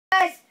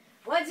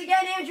once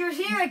again, Andrew's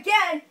here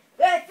again.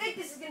 I think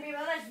this is going to be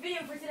my last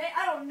video for today.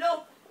 I don't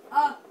know.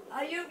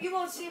 You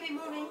won't see me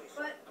moving,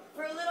 but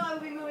for a little I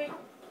will be moving.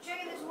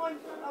 Checking this one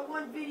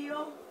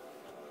video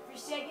for a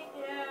second.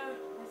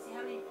 Let's see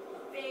how many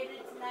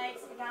favorites,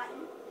 likes I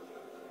gotten.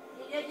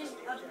 I just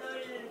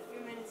uploaded it a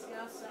few minutes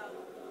ago, so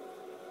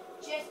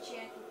just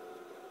checking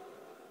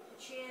the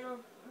channel.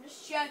 I'm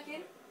just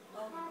checking.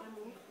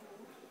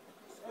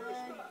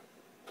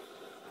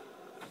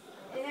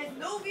 It has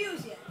no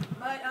views yet,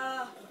 but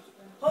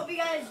hope you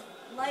guys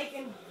like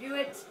and view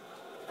it.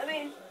 I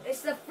mean,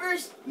 it's the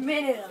first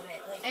minute of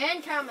it.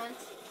 And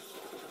comments.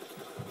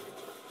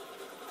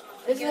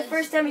 This is the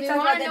first time we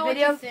talked about that video. What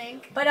you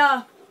think. But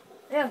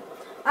yeah,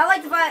 I'd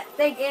like to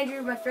thank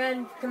Andrew, my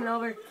friend, for coming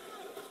over.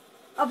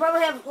 I'll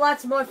probably have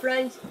lots more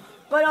friends,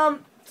 but to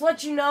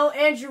let you know,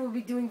 Andrew will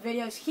be doing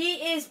videos.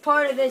 He is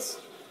part of this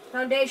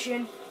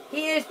foundation.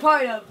 He is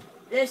part of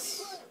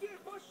this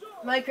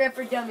Minecraft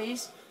for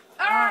Dummies.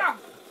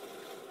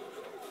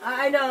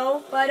 I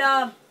know, but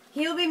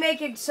he'll be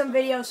making some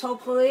videos,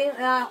 hopefully.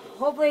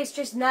 Hopefully it's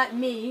just not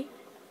me.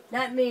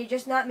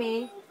 Just not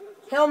me.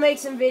 He'll make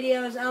some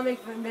videos, I'll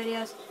make some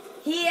videos.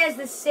 He has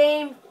the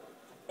same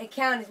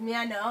account as me,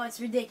 I know, it's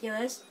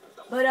ridiculous.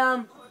 But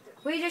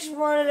we just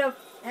wanted to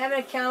have an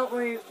account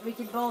where we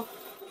could both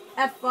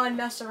have fun,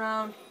 mess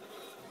around,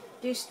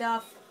 do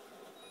stuff.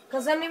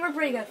 Because, I mean, we're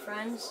pretty good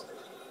friends.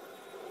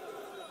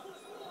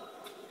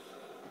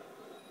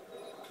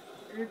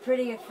 We're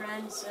pretty good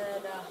friends,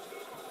 and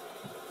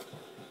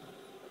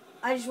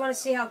I just want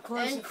to see how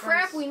close. And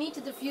crap, we need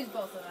to defuse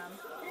both of them.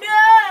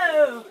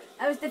 No!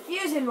 I was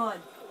defusing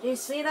one. Did you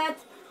see that?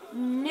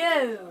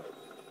 No.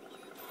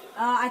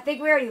 I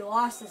think we already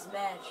lost this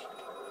match.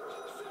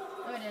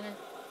 No, we didn't.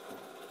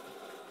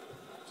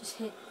 Just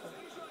hit.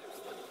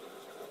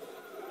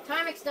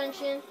 Time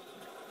extension.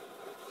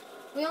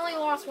 We only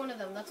lost one of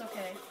them. That's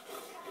okay.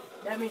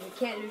 That means we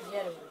can't lose the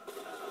other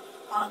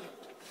one.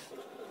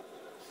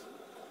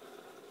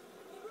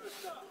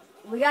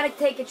 We gotta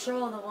take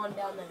control of the one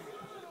down there.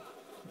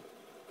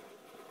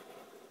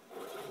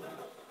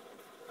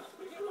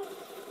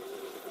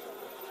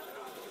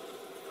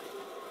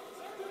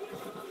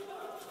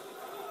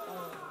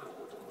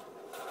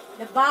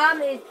 The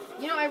bomb is...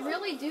 You know, I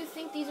really do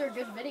think these are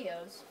good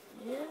videos.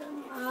 Yeah,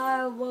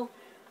 well,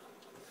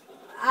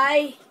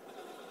 I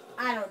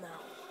don't know.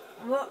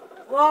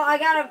 Well, I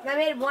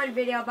made one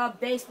video about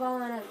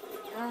baseball and I don't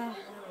know.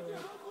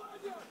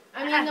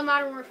 I mean, the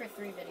Modern Warfare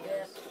 3 videos.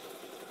 Yeah.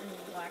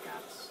 And Black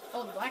Ops.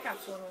 Oh, the Black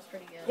Ops one was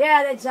pretty good.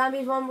 Yeah, that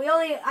zombies one.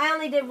 I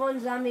only did one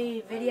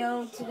zombie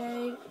video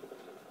today.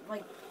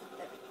 Like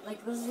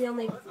this is the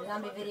only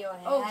zombie video I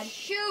had. Oh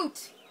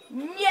shoot!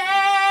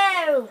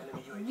 No!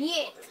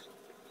 Niet.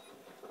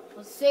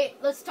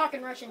 Let's talk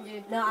in Russian,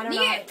 dude. No, I don't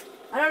know. I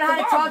don't know how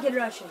to talk in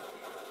Russian.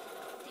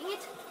 Dang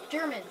it!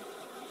 German.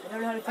 I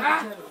don't know how to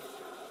talk in German.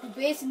 Du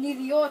bist ein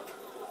Idiot.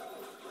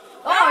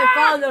 Oh, I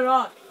found the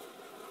rock.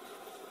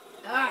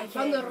 I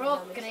found the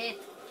rock.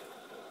 Great.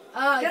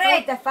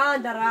 Great, I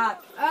found the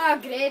rock.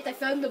 Great, I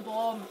found the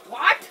bomb.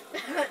 What?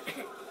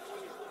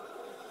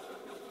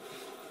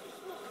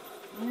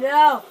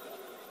 No.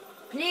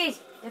 Please,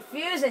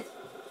 defuse it.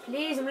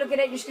 Please, I'm looking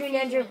at your screen,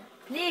 Andrew.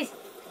 Please,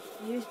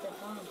 defuse the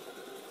bomb.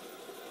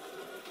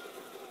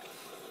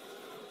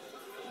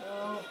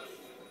 No.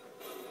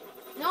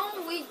 No,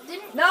 we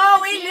didn't. No,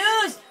 we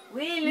lose.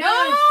 We lose.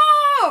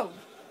 No.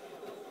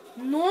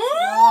 No.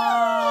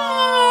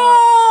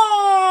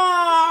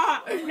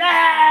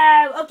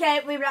 No. Okay,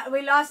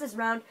 we lost this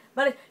round,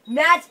 but it's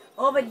not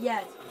over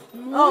yet.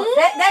 Oh,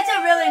 that's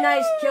a really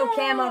nice kill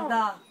cam of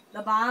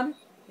the bomb.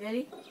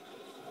 Ready?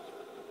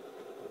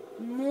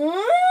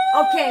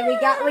 Okay, we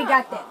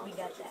got that.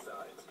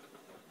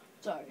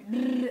 Sorry.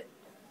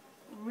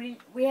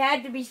 We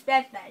had to be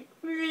Spetsnaz.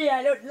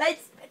 I don't like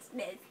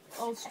Spetsnaz.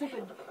 Oh,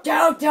 stupid.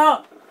 Don't.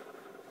 Tell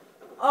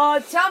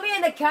me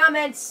in the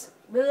comments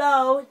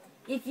below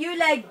if you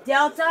like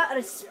Delta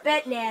or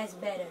Spetsnaz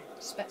better.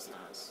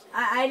 Spetsnaz.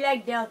 I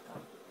like Delta.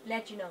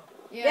 Let you know.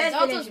 Yeah,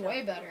 Delta's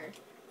way better.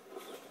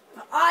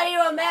 All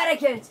you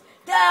Americans,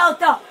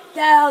 Delta.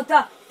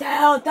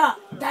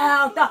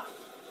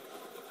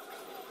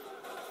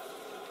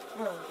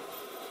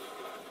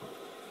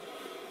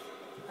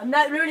 I'm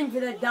not rooting for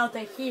the Delta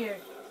here,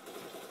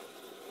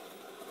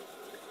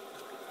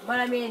 but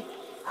I mean,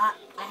 I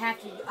have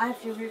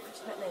to root for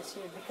Spetsnaz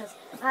here because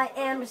I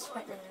am a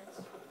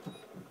Spetsnaz.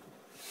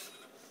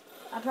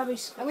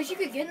 I wish you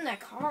could get in that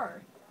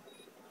car,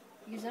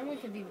 because then we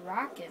could be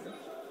rocking.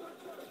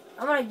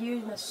 I'm gonna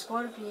use my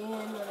scorpion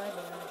when I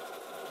die.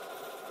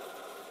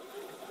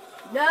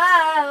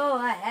 No,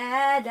 I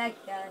had that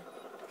guy.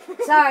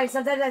 Sorry,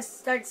 sometimes I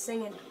start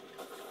singing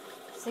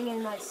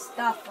my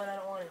stuff when I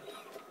don't want to.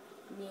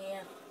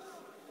 Yeah.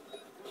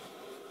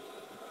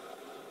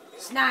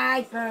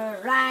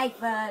 Sniper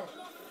rifle.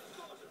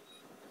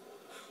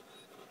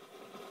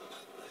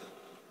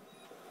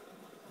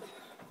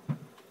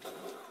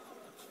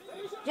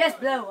 Just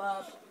blow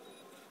up.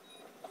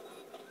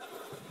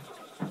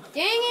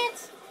 Dang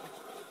it!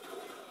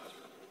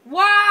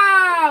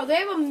 Wow, they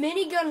have a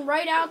minigun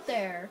right out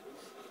there.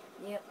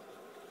 Yep.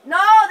 No,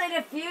 they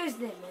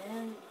defused it,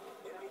 man.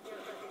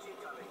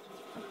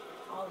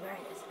 All right,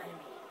 it's enemy.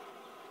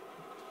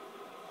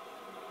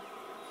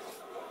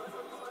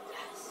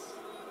 Yes.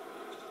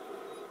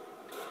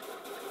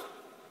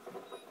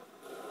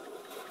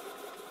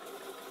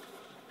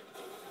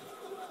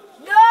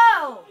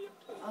 No!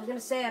 I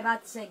was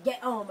about to say,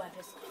 get on my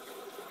pistol.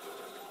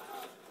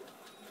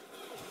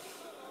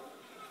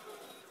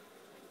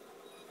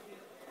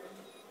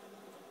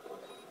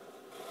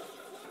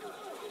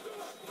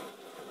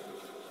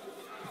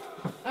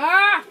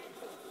 Ah!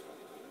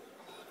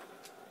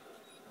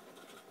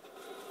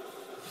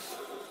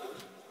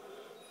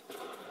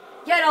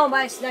 Get on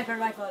my sniper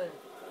rifle.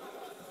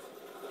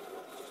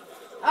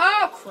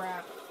 Oh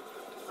crap!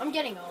 I'm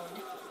getting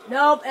owned.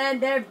 Nope, and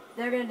they're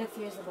gonna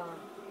defuse the bomb.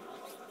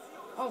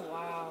 Oh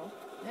wow!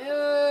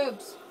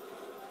 Noobs!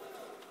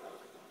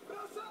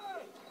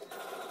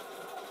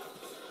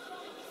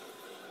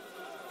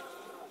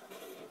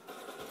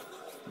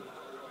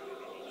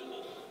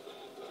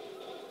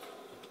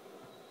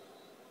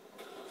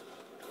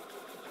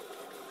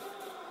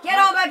 Get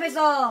on my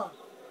pistol!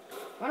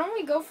 Why don't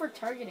we go for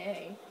target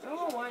A? I don't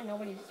know why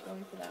nobody's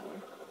going for that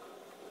one.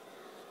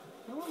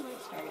 No one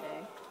likes target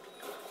A.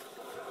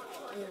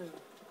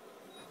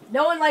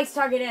 No one likes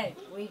target A.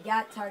 We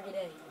got target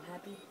A. You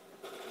happy?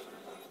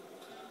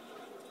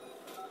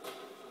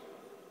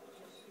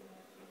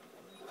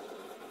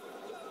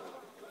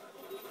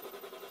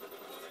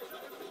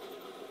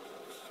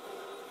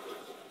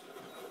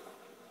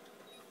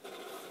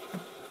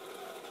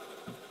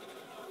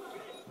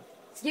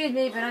 Excuse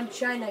me, but I'm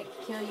trying to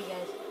kill you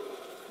guys.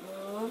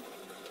 Move.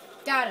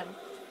 Got him.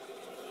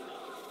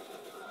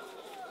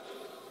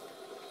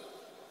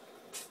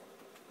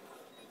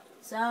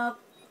 So,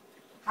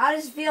 how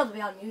does it feel to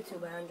be on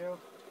YouTube, Andrew?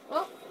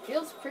 Well,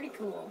 feels pretty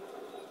cool.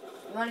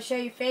 You want to show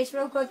your face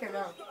real quick or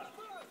no?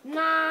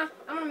 Nah,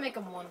 I'm gonna make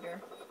him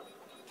wonder.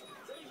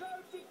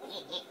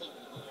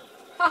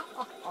 Ha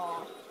ha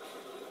ha.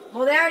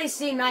 Well, they already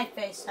seen my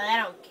face, so I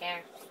don't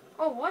care.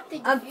 Oh, what did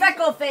you I'm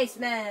Freckle Face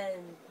Man.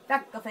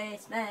 Freckle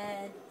Face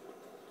Man.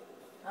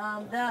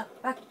 I'm the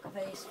Freckle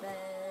Face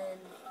Man.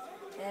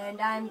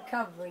 And I'm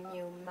covering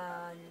you,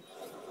 man.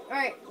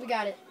 Alright, we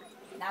got it.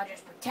 Now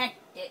just protect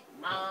it,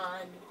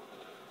 man.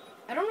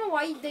 I don't know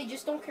why they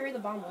just don't carry the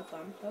bomb with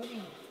them.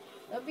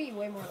 That would be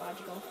way more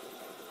logical.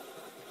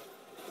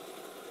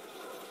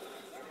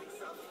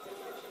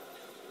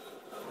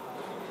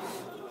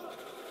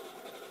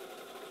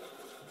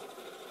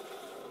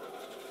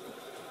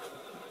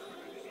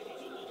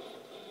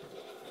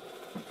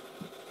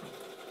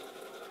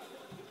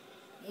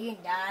 You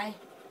can die.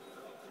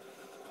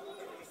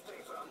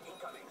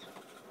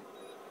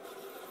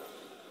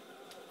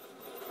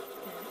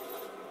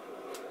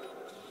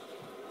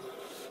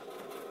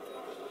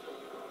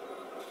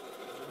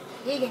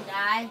 He can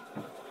die.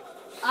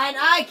 And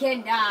I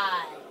can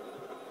die.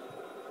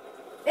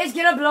 It's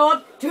gonna blow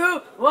up. 2,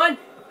 1,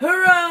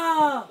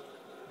 hurrah!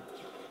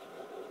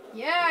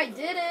 Yeah, I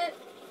did it.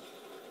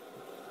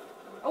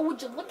 Oh,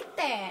 would you look at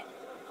that?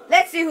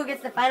 Let's see who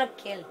gets the final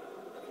kill.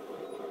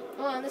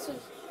 Hold on, this was...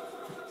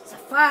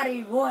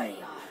 Safari Warrior.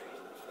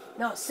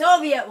 No,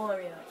 Soviet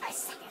Warrior. I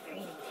suck at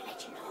reading, to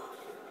let you know.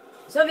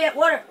 Soviet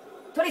Warrior.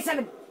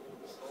 27.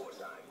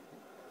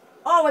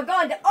 Oh, we're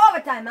going to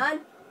overtime,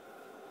 man.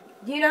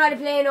 Do you know how to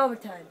play in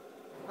overtime?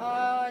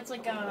 It's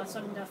like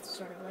sudden death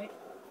sort of, right?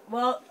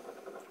 Well,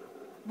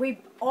 we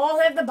all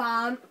have the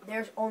bomb.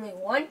 There's only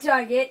one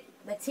target.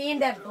 The team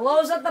that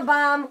blows up the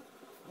bomb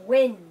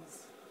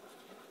wins.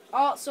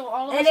 Oh, so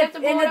all of And us have to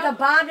blow if it the up?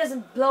 bomb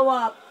doesn't blow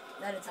up,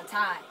 then it's a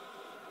tie.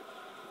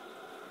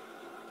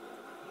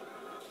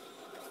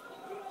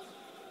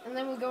 And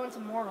then we go into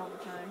more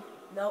overtime.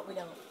 No, we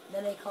don't.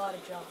 Then they call it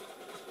a draw.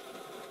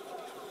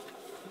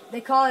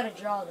 They call it a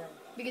draw then.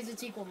 Because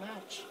it's equal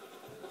match.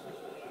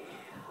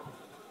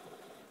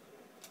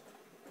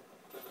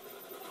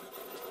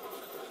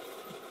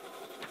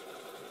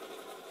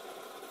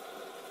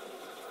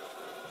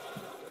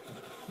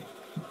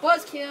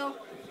 Buzzkill.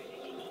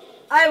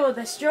 I will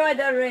destroy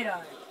the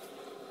radar.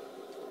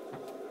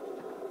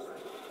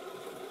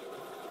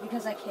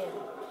 Because I can.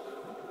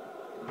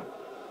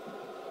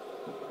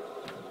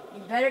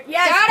 You better.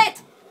 Yes! Got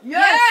it!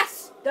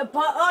 Yes! The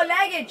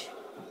luggage!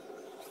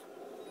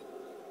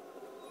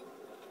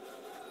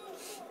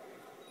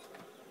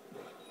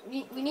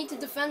 We need to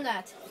defend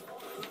that.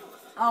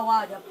 Oh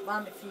wow, the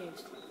bomb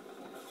defused.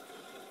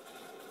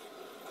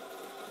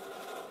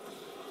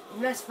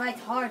 You must fight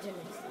hard in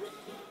this.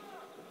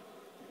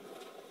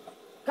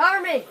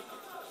 Cover me!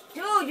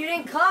 Dude, you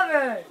didn't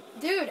cover!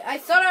 Dude, I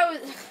thought I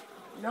was...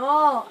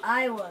 No,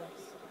 I was.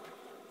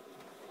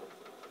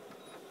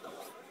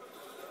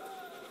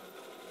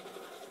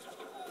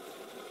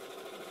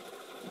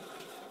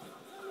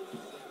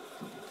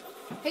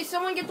 Hey,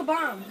 someone get the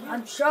bomb.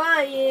 I'm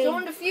trying.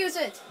 Someone defuse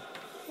it.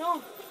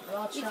 No, We're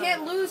all you trying.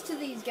 can't lose to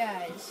these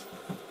guys.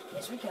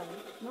 Yes, we can.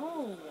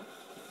 No.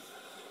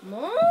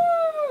 No.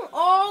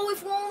 Oh,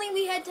 if only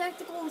we had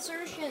tactical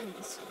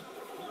insertions.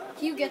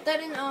 Can you get that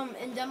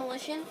in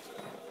demolition?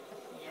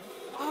 Yeah.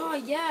 Oh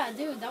yeah,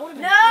 dude, that would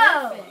have been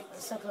No! perfect.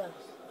 It's so close.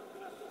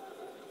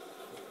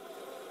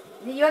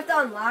 You have to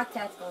unlock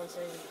tactical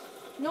insertion.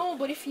 No,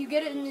 but if you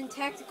get it in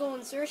tactical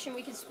insertion,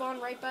 we can spawn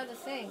right by the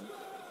thing.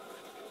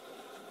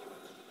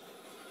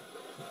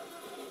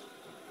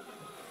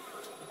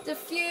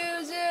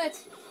 Defuse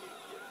it!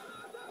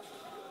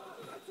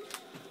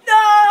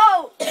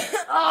 No!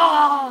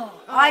 Oh!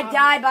 I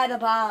died by the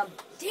bomb.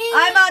 Damn.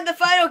 I'm on the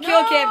final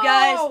kill cam,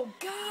 guys. Oh,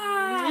 God!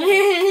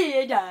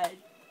 I died.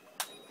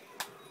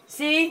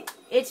 See?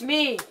 It's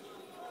me.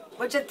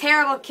 Which a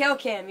terrible kill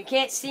cam. You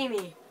can't see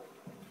me.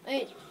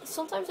 Hey,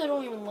 sometimes I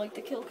don't even like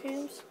the kill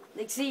cams.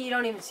 Like, see, you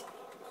don't even see.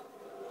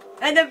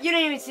 And you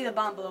didn't even see the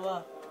bomb blow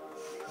up.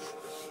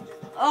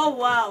 Oh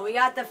wow, we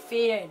got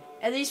defeated.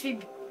 At least we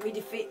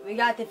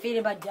got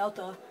defeated by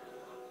Delta.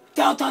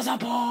 Delta's a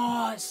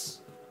boss.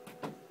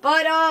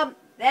 But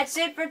that's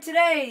it for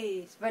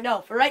today's. But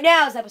no, for right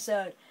now's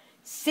episode.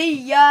 See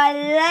ya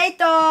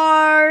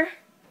later.